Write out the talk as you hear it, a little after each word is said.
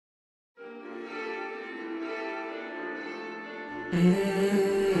Clap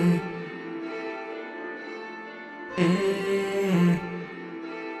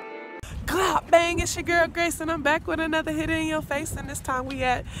bang, it's your girl Grace, and I'm back with another hit in your face. And this time we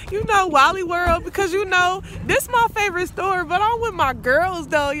at, Wally World, because this my favorite store, but I'm with my girls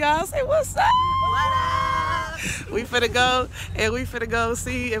though, y'all. Say what's up? What up? We finna go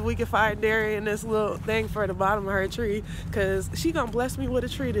see if we can find Darian this little thing for the bottom of her tree, cause she gonna bless me with a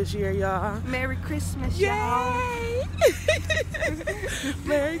tree this year, y'all. Merry Christmas, y'all. Yay!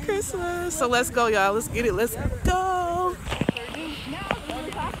 Merry Christmas. So let's go, y'all. Let's get it. Let's go.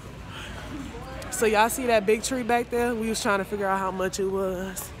 So y'all see that big tree back there? We was trying to figure out how much it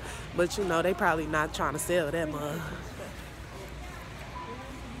was. But they probably not trying to sell that much.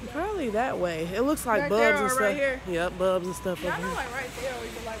 Probably that way. It looks like bulbs and stuff. Right here. Yep, bulbs and stuff. Yeah, I know, like right there, or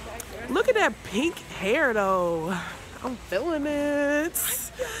even like back there. Look at that pink hair though. I'm feeling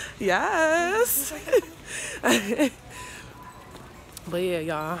it. Yes. But yeah,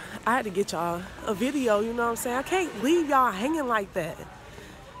 y'all, I had to get y'all a video, you know what I'm saying? I can't leave y'all hanging like that.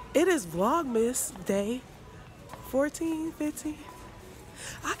 It is Vlogmas Day 14, 15.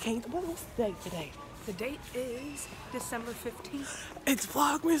 I can't, what's the date today? The date is December 15th. It's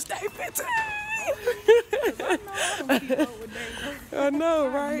Vlogmas Day 15. I know,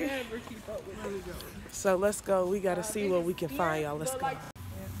 right? I never keep up with them. So let's go. We got to see what we can find, y'all. Let's go.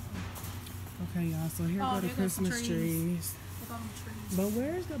 Okay, y'all, so here go the Christmas trees. But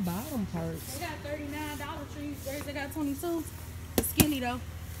where's the bottom parts? They got $39 trees. They got 22. It's skinny though.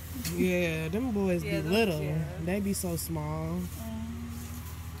 Yeah, them boys be little. Yeah. They be so small.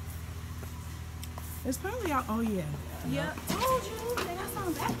 It's probably out. Oh yeah. Yeah, told you. They got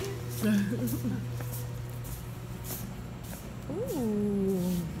something back here.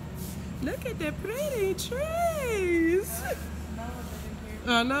 Ooh, look at the pretty trees.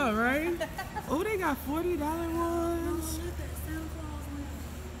 I know, right? Oh, they got $40 ones.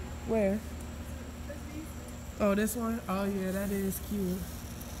 Where? Oh, this one? Oh yeah, that is cute.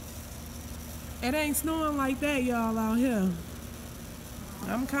 It ain't snowing like that, y'all, out here.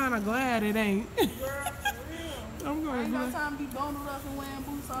 I'm kind of glad it ain't. I'm gonna. I ain't got time to be bundled up and wearing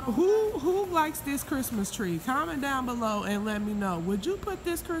boots. Who likes this Christmas tree? Comment down below and let me know. Would you put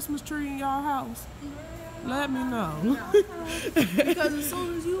this Christmas tree in your house? Let me know. Because as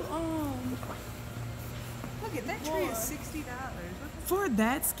soon as you look at that tree is $60. For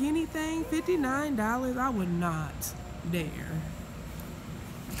that skinny thing, $59. I would not dare.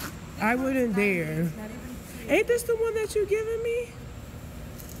 I wouldn't dare. Ain't this the one that you giving me?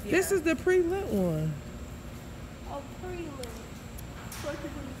 Yeah. This is the pre-lit one. Oh, pre-lit.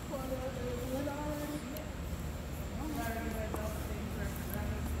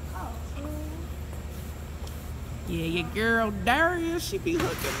 Yeah, your girl Darius, she be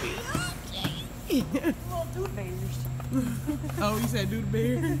hooking me up. Little do bears. Oh, you said do the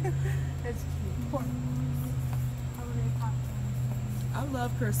bear? That's cute. I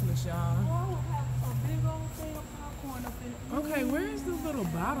love Christmas, y'all. Oh, I have a big old thing of popcorn up in it. Okay, where's the little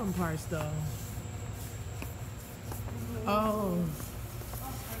bottom parts though? Oh.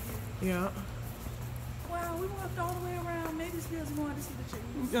 Yeah. Wow, we walked all the way around. Maybe it's because we wanted to see the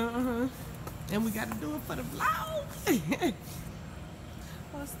trees. Uh-huh. And we got to do it for the vlog.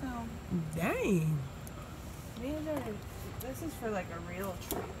 What's them? Dang. This is for like a real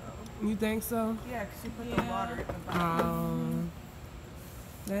tree though. You think so? Yeah, because you put the water in the bottom.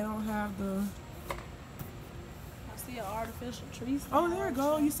 They don't have the... I see an artificial tree stand. Oh, there you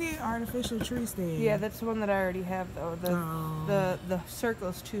go. You see an artificial tree stand. Yeah, that's the one that I already have though. The circle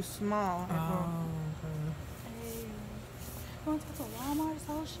is too small. Oh, okay. Hey, you want to talk to Walmart or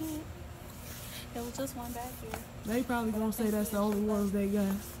some shit? There was just one back here. They probably gonna say that's the only ones they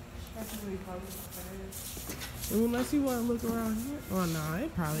got. Unless you want to look around here. Oh no,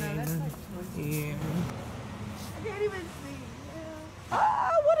 it probably ain't nothing. Yeah. I can't even see.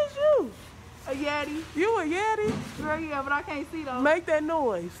 Oh, what is you? A Yeti. You a Yeti? Girl, yeah, but I can't see those. Make that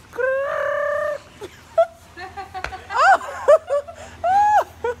noise.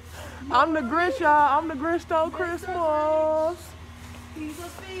 I'm the Grinch, y'all. I'm the Grinch stole Christmas.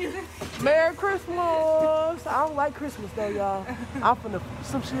 Merry Christmas. I don't like Christmas though, y'all. I'm finna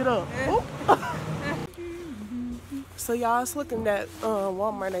some shit up. So y'all, it's looking that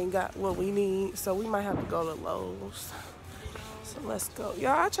Walmart ain't got what we need, so we might have to go to Lowe's. So let's go.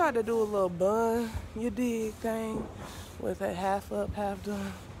 Y'all, I tried to do a little bun, you dig thing, with it half up, half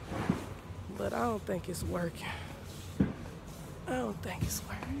done. But I don't think it's working. I don't think it's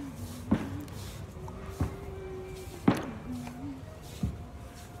working.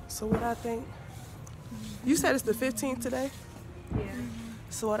 So what I think, you said it's the 15th today? Yeah.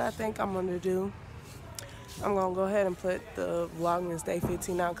 So what I think I'm gonna do I'm gonna go ahead and put the Vlogmas Day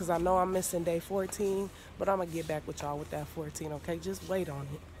 15 out because I know I'm missing day 14, but I'm gonna get back with y'all with that 14, okay? Just wait on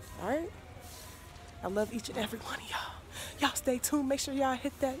it, all right? I love each and every one of y'all. Y'all stay tuned. Make sure y'all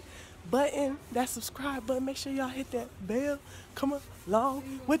hit that button, that subscribe button. Make sure y'all hit that bell. Come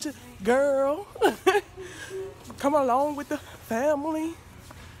along with your girl. Come along with the family.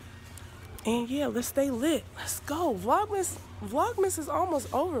 And yeah, let's stay lit. Let's go. Vlogmas is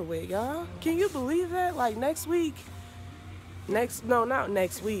almost over with, y'all. Can you believe that? Like next week, no, not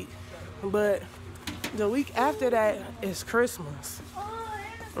next week, but the week after that is Christmas.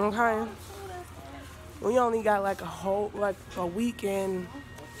 Okay? We only got like a week and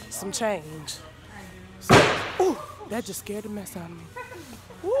some change. So, ooh, that just scared the mess out of me.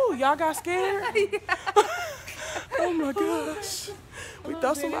 Ooh, y'all got scared? Oh my gosh. We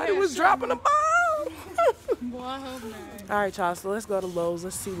thought somebody was dropping a bomb. Boy, I hope not. All right, y'all, so let's go to Lowe's.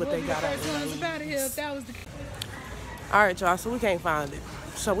 Let's see what they got out there. All right, y'all, so we can't find it.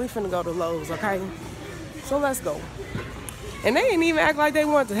 So we finna go to Lowe's, okay? So let's go. And they didn't even act like they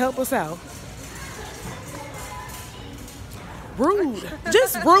wanted to help us out. Rude.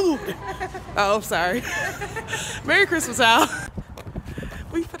 Just rude. Oh, sorry. Merry Christmas, y'all.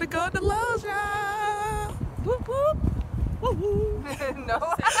 We finna go to Lowe's, y'all. Whoop, whoop. Whoop, whoop.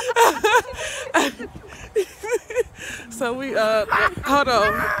 No. So we, hold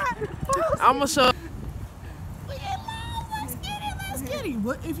on. I'm gonna show. We at Lowe's. Let's get it.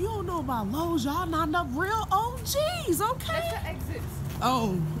 But if you don't know about Lowe's, y'all not the real OGs, okay? That's the exit.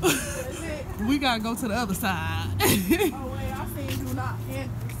 Oh. We gotta go to the other side. Oh, wait, I seen do not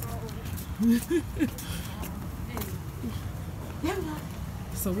enter,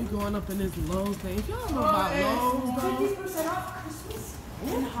 So we going up in this Lowe's thing. If y'all don't know about Lowe's, though. 50% off Christmas.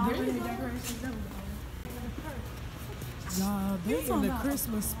 And holiday decorations. Y'all, they in the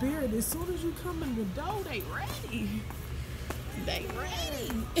Christmas spirit. As soon as you come in the door, they ready. They ready.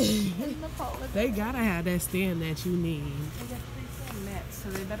 They gotta have that stand that you need. They got 3 mats, so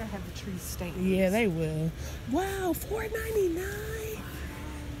they better have the tree stand. Yeah, they will. Wow, $4.99.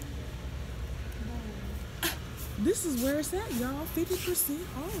 This is where it's at, y'all. 50%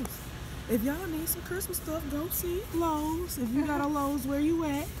 off. If y'all need some Christmas stuff, go see Lowe's. If you got a Lowe's, where you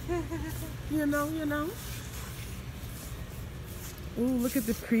at? You know. Ooh, look at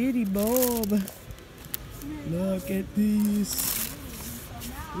the pretty bulb. Look at these.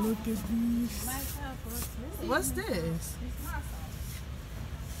 Look at these. What's this?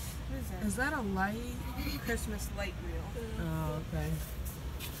 Is that a light? Christmas light wheel. Oh, okay.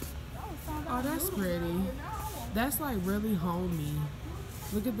 Oh, that's pretty. That's like really homey.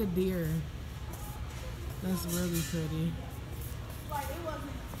 Look at the deer. That's really pretty.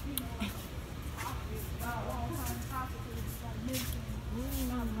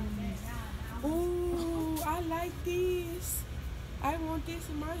 Ooh, I like these. I want this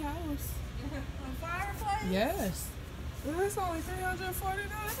in my house. A fireplace? Yes. It's only $349.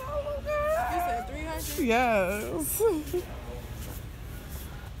 Oh, You said 300? yes.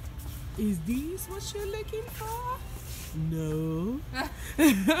 Is these what you're looking for? No.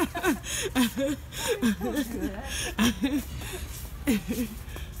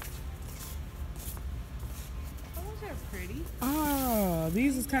 Pretty. Oh,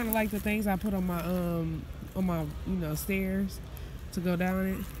 these is kind of like the things I put on my stairs to go down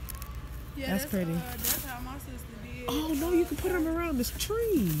it. Yeah, that's pretty. That's how my sister did. Oh no, you can put them around this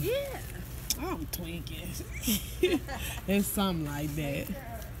tree. Yeah. I'm tweaking. It's something like that.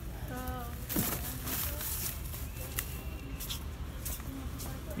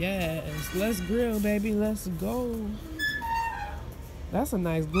 Yes, let's grill, baby. Let's go. That's a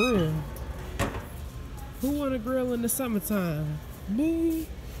nice grill. Who want to grill in the summertime? Me?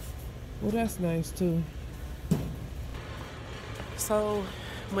 Well, that's nice too. So,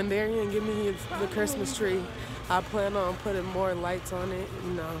 when Darian give me the Christmas tree, I plan on putting more lights on it,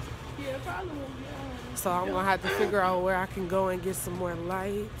 Yeah, probably will be on. So I'm gonna have to figure out where I can go and get some more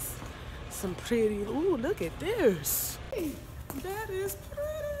lights. Some pretty, ooh, look at this. That is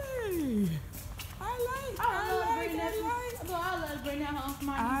pretty. I love bring that home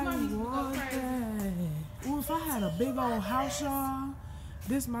for I my niece. want that. Ooh, if I had a big old house, y'all,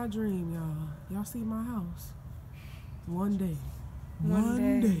 this my dream, y'all. Y'all see my house? One day.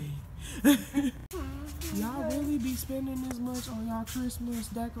 One day. Y'all really be spending this much on y'all Christmas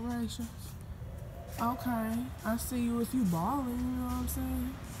decorations? Okay, I see you if you balling, you know what I'm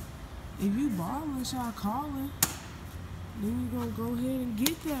saying? If you balling, y'all calling, then you gonna go ahead and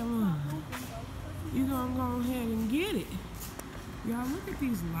get that one. You gonna go ahead and get it. Y'all look at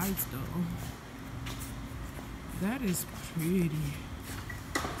these lights though. That is pretty.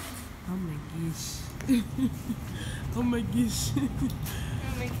 Oh my gosh. Oh my gosh.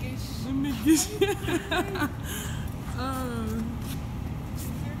 Oh my gosh. Oh my gosh.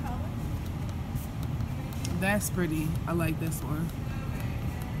 That's pretty. I like this one.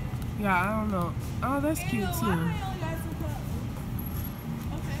 Yeah, I don't know. Oh, that's cute too.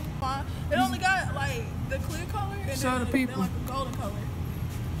 It only got like the clear color and Show the people. then like the golden color.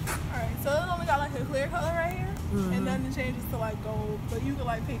 Alright, so it only got like a clear color right here. And then it changes to like gold. But you can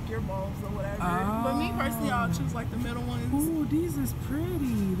like pick your bulbs or whatever. But me personally, I'll choose like the middle ones. Ooh, these is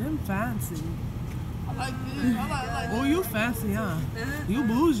pretty. Them fancy. I like this. I like Oh, you fancy, huh? You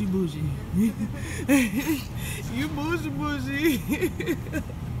bougie. You bougie.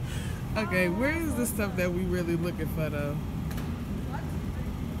 Okay, where is the stuff that we really looking for though?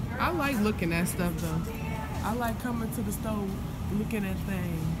 I like looking at stuff though. I like coming to the store, looking at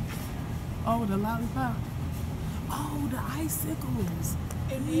things. Oh, the lollipop. Oh, the icicles.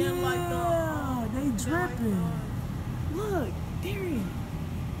 And then like Yeah, they dripping. Look, Darian.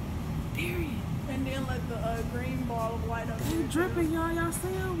 And then like the green ball of light up They there. dripping, y'all. Y'all see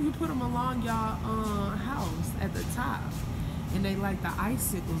them? You put them along y'all house at the top. And they like the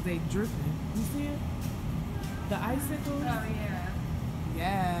icicles. They dripping. You see it? The icicles? Oh yeah.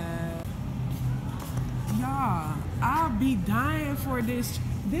 Yeah. Y'all, I'll be dying for this.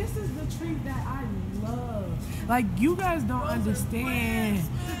 This is the tree that I love. Like, you guys don't understand.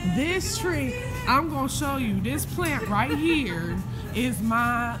 This tree, I'm going to show you. This plant right here is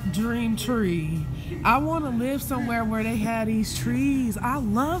my dream tree. I want to live somewhere where they have these trees. I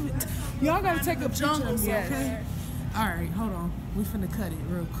love it. Y'all got to take a picture of me, okay? All right, hold on. We finna cut it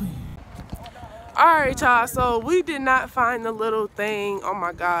real quick. All right, y'all, so we did not find the little thing. Oh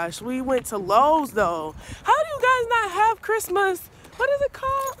my gosh, we went to Lowe's though. How do you guys not have Christmas? What is it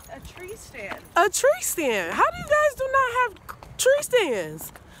called? A tree stand. A tree stand. How do you guys do not have tree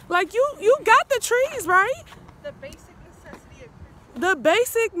stands? Like you got the trees, right? The basic necessity of Christmas. The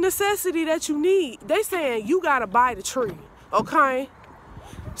basic necessity that you need. They saying you gotta buy the tree, okay?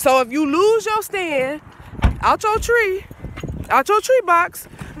 So if you lose your stand out your tree box,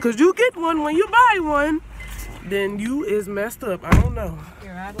 cause you get one when you buy one, then you is messed up. I don't know.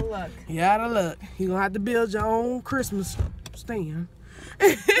 You're out of luck. You out of luck. You gonna have to build your own Christmas stand.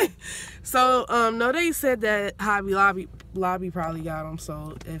 So no, they said that Hobby Lobby probably got them.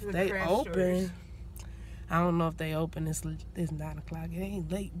 So if The they craft open, stores. I don't know if they open. It's 9 o'clock. It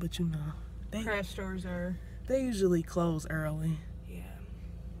ain't late, but you know Craft stores are. they usually close early. Yeah.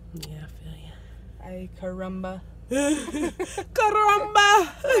 Yeah, I feel you. Ay caramba. Caramba!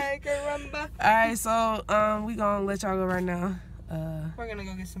 Ay caramba. Alright, so we gonna let y'all go right now. We're gonna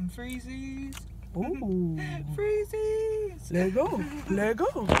go get some freezies. Ooh. Freezies. Let go. Let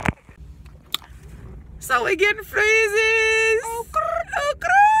go. So we getting freezes.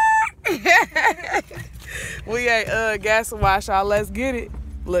 We at Gas and Wash, y'all. Let's get it.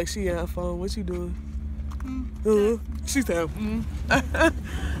 Look, she on her phone. What you doing? She said,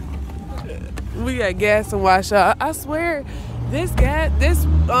 We at Gas and Wash, y'all. I swear, this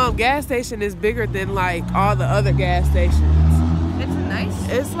gas station is bigger than like all the other gas stations. It's nice.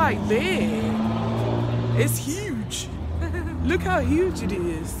 It's like big. It's huge. Look how huge it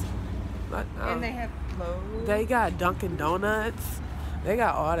is. And they have Lowe's. They got Dunkin' Donuts. They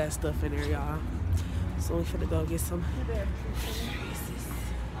got all that stuff in there, y'all. So we finna go get some.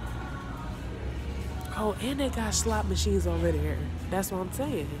 Oh, and they got slot machines over there. That's what I'm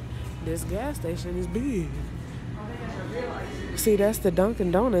saying. This gas station is big. See, that's the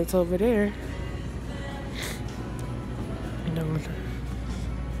Dunkin' Donuts over there.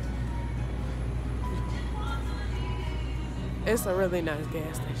 It's a really nice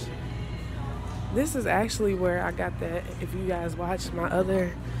gas station. This is actually where I got that. If you guys watched my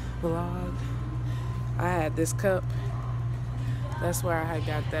other vlog, I had this cup. That's where I had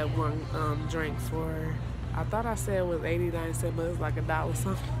got that one drink for. I thought I said it was 89 cents, but it was like $1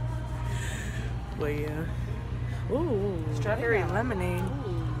 something. But yeah. Ooh. Strawberry lemonade.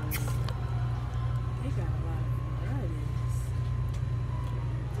 Ooh. They got a lot of varieties.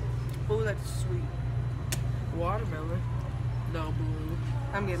 Oh, that's sweet. Watermelon. No, blue.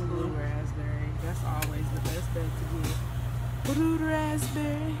 I'm getting Blue blue. raspberry. That's always the best bet to get. Blue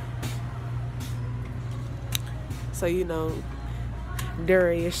raspberry. So, you know,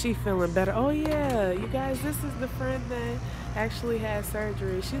 Dury, is she feeling better? Oh, yeah. You guys, this is the friend that actually had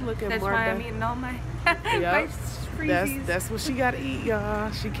surgery. She looking That's more why better. I'm eating all my, Yep. my freezies. That's what she got to eat, y'all.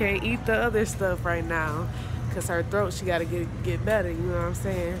 She can't eat the other stuff right now because her throat, she got to get better. You know what I'm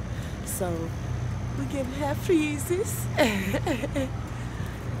saying? So, we getting her freezes.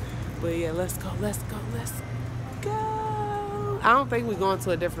 But yeah, let's go. I don't think we're going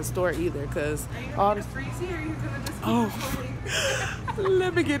to a different store either, cause all the freezy, or you gonna just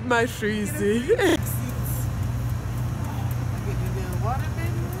let me get my freezy. Get a little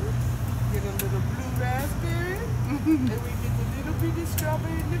watermelon, get a little blue raspberry, and we get a little bitty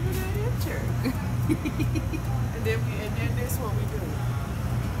strawberry lemonade and cherry. and then this what we do.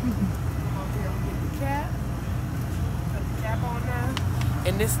 Come over here and get the cap. Put the cap on now.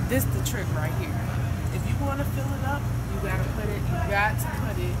 And this the trick right here. If you want to fill it up, you got to put it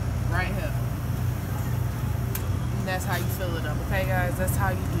right here. And that's how you fill it up. Okay, guys? That's how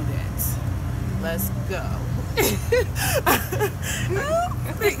you do that. Let's go.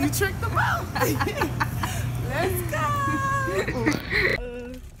 You tricked them out. Let's go.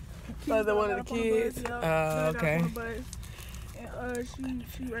 Another one of the kids. Okay.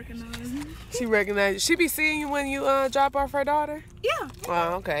 She recognized me. She recognized you. She be seeing you when you drop off her daughter? Yeah.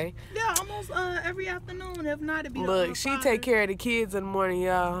 Oh, okay. Yeah, almost every afternoon. If not, it'd be Look, she take care of the kids in the morning,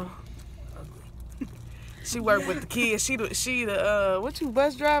 y'all. She work with the kids. She the what you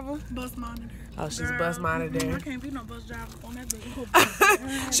bus driver? Bus monitor. Oh, she's a bus monitor. I can't be no bus driver on that big.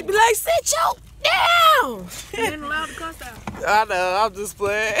 She be like, sit you down. She ain't allowed to cuss out. I know, I'm just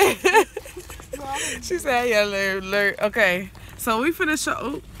playing. She said, yeah, alert. Okay. So we finna show.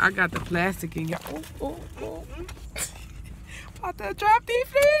 Oh, I got the plastic in y'all. Oh. About to drop these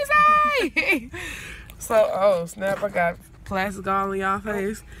freezy. So, oh snap! I got plastic all in y'all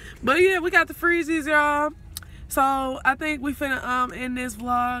face. But yeah, we got the freezies, y'all. So I think we finna end this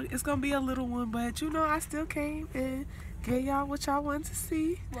vlog. It's gonna be a little one, but you know I still came and get y'all what y'all want to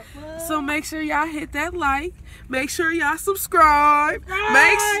see. So make sure y'all hit that like. Make sure y'all subscribe.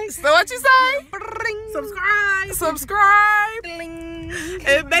 So what you say? Subscribe.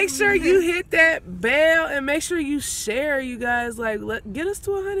 And make sure you hit that bell and make sure you share, you guys. Like, get us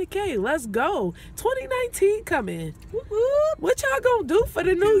to 100K. Let's go. 2019 coming. What y'all gonna do for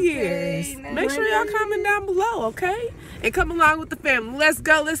the New Year's? Make sure y'all comment down below, okay? And come along with the family. Let's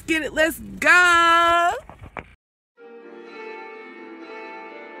go. Let's get it. Let's go.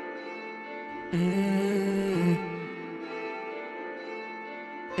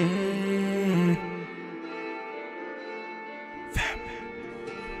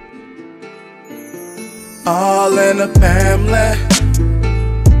 All in the family,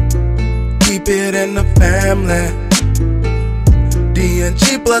 keep it in the family.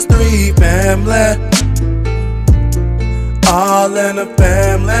 D&G plus 3 family. All in the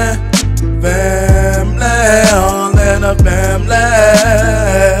family, all in the family.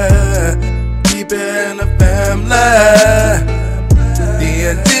 Keep it in the family.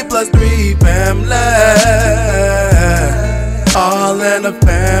 D&G plus 3 family. All in the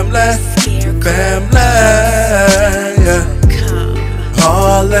family. Yeah.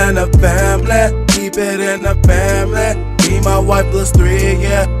 All in the family, keep it in the family. Me, my wife plus 3,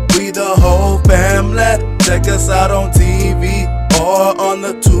 yeah, we the whole family. Check us out on TV or on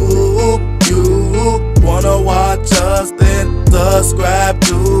the tube. You wanna watch us, then subscribe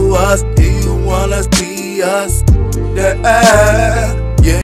to us. If you wanna see us, yeah.